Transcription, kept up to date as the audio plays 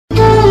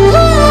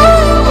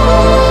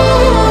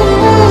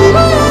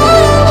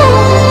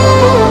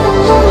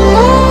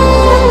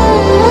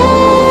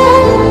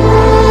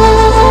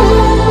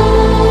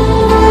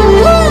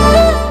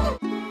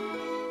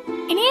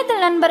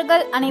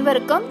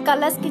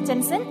MS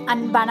கிச்சன்ஸின்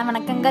அன்பான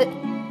வணக்கங்கள்.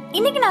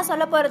 இன்னைக்கு நான்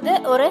சொல்ல போறது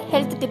ஒரு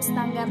ஹெல்த் டிப்ஸ்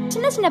தாங்க.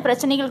 சின்ன சின்ன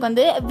பிரச்சனைகளுக்கு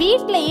வந்து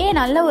வீட்லயே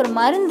நல்ல ஒரு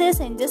மருந்து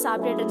செஞ்சு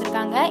சாப்பிட்டுட்டு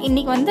இருந்திருக்காங்க.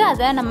 இன்னைக்கு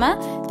அதை நம்ம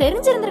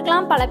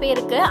தெரிஞ்சிருந்திருக்கலாம் பல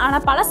பேருக்கு. ஆனா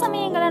பல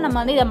சமயங்களை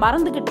நம்ம இதை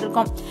மறந்துகிட்டு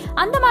இருக்கோம்.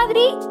 அந்த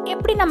மாதிரி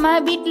எப்படி நம்ம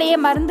வீட்லயே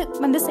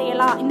மருந்து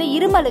செய்யலாம் இந்த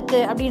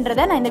இருமலுக்கு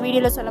அப்படின்றத நான் இந்த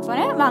வீடியோல சொல்ல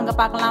போறேன். வாங்க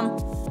பார்க்கலாம்.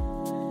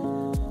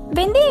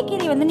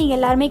 வெந்தயக்கீரை நீங்க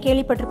எல்லாருமே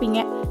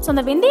கேள்விப்பட்டிருப்பீங்க.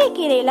 அந்த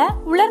வெந்தயக்கீரையில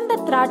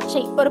உலர்ந்த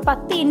திராட்சை ஒரு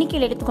 10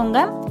 எண்ணிக்கையில்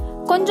எடுத்துக்கோங்க.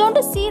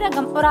 கொஞ்சோண்டு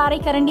சீரகம் ஒரு அரை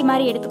கரண்டி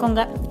மாதிரி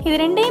எடுத்துக்கோங்க. இது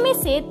ரெண்டையுமே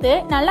சேர்த்து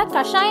நல்லா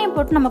கஷாயம்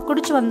போட்டு நம்ம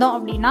குடிச்சு வந்தோம்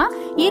அப்படின்னா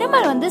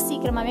இருமல்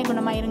சீக்கிரமாவே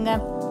குணமாயிருங்க.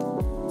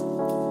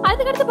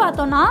 அதுக்கடுத்து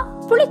பார்த்தோம்னா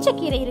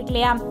புளிச்சக்கீரை இருக்கு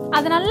இல்லையா,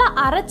 அதை நல்லா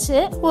அரைச்சு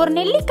ஒரு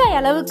நெல்லிக்காய்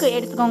அளவுக்கு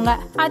எடுத்துக்கோங்க.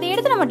 அதை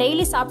எடுத்து நம்ம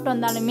டெய்லி சாப்பிட்டு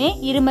வந்தாலுமே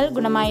இருமல்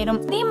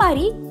குணமாயிரும். அதே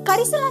மாதிரி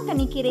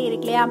கரிசலாங்கண்ணி கீரை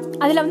இருக்கு இல்லையா,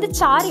 அதுல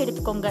சாறு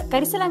எடுத்துக்கோங்க.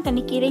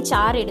 கரிசலாங்கண்ணி கீரை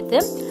சாறு எடுத்து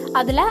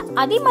அதுல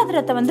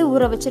அதிமதுரத்தை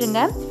ஊற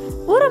வச்சிருங்க.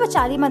 ஊற வச்ச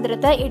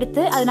அதிமதுரத்தை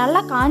எடுத்து அது நல்லா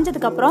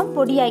காஞ்சதுக்கு அப்புறம்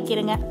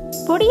பொடியாக்கிருங்க.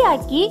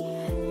 பொடியாக்கி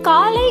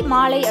காலை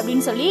மாலை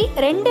அப்படின்னு சொல்லி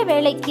 2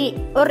 வேளைக்கு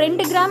ஒரு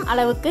 2 கிராம்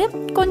அளவுக்கு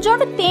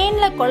கொஞ்சோண்டு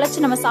தேன்ல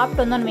குழைச்சு நம்ம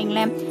சாப்பிட்டு வந்தோம்னு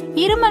வைங்களேன்,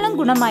 இருமலும்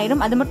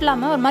குணமாயிரும். அது மட்டும்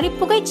இல்லாம ஒரு மாதிரி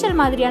புகைச்சல்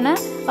மாதிரியான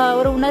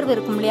ஒரு உணர்வு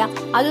இருக்கும் இல்லையா,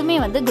 அதுவுமே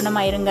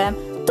குணமாயிருங்க.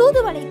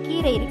 தூதுவளை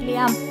கீரை இருக்கு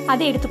இல்லையா,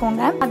 அதை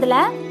எடுத்துக்கோங்க.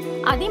 அதுல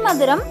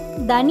அதிமதுரம்,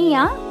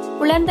 தனியா,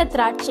 உலர்ந்த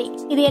திராட்சை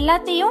இது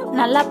எல்லாத்தையும்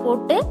நல்லா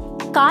போட்டு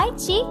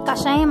காய்ச்சி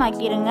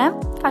கஷாயமாக்கிருங்க.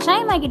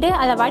 கஷாயமாக்கிட்டு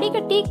அதை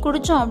வடிகட்டி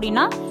குடிச்சோம்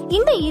அப்படின்னா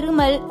இந்த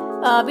இருமல்,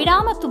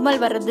 விடாம தும்மல்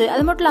வர்றது,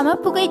 அது மட்டும் இல்லாம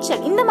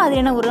புகைச்சல், இந்த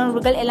மாதிரியான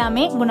உணர்வுகள்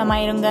எல்லாமே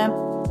குணமாயிருங்க.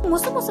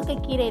 முசுமுசுக்க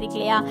கீரை இருக்கு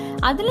இல்லையா,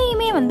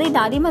 அதுலயுமே இந்த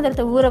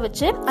அதிமதுரத்தை ஊற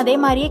வச்சு அதே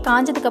மாதிரியே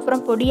காஞ்சதுக்கு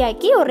அப்புறம்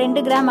பொடியாக்கி ஒரு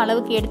 2 கிராம்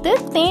அளவுக்கு எடுத்து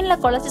தேன்ல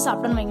குழைச்சு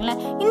சாப்பிட்டோம்னு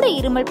வைங்களேன், இந்த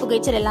இருமல்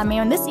புகைச்சல் எல்லாமே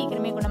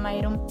சீக்கிரமே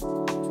குணமாயிரும்.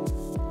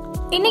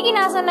 இன்னைக்கு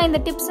நான் சொன்ன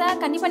இந்த டிப்ஸை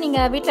கண்டிப்பா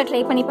நீங்க வீட்டுல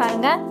ட்ரை பண்ணி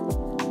பாருங்க.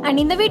 அண்ட்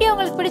இந்த வீடியோ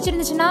உங்களுக்கு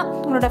பிடிச்சிருந்துச்சுன்னா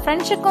உங்களோட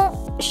ஃப்ரெண்ட்ஸுக்கும்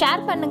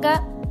ஷேர் பண்ணுங்க.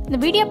 இந்த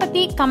வீடியோ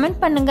பத்தி கமெண்ட்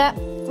பண்ணுங்க.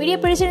 வீடியோ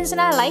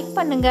பிடிச்சிருந்துச்சுன்னா லைக்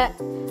பண்ணுங்க.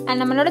 அண்ட்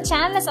நம்மளோட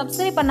சேனலை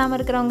சப்ஸ்கிரைப் பண்ணாம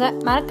இருக்கிறவங்க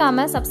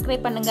மறக்காம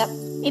சப்ஸ்கிரைப் பண்ணுங்க.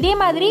 இதே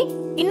மாதிரி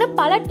இன்னும்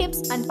பல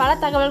டிப்ஸ் அண்ட் பல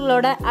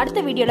தகவல்களோட அடுத்த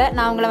வீடியோல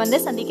நான் உங்களை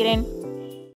சந்திக்கிறேன்.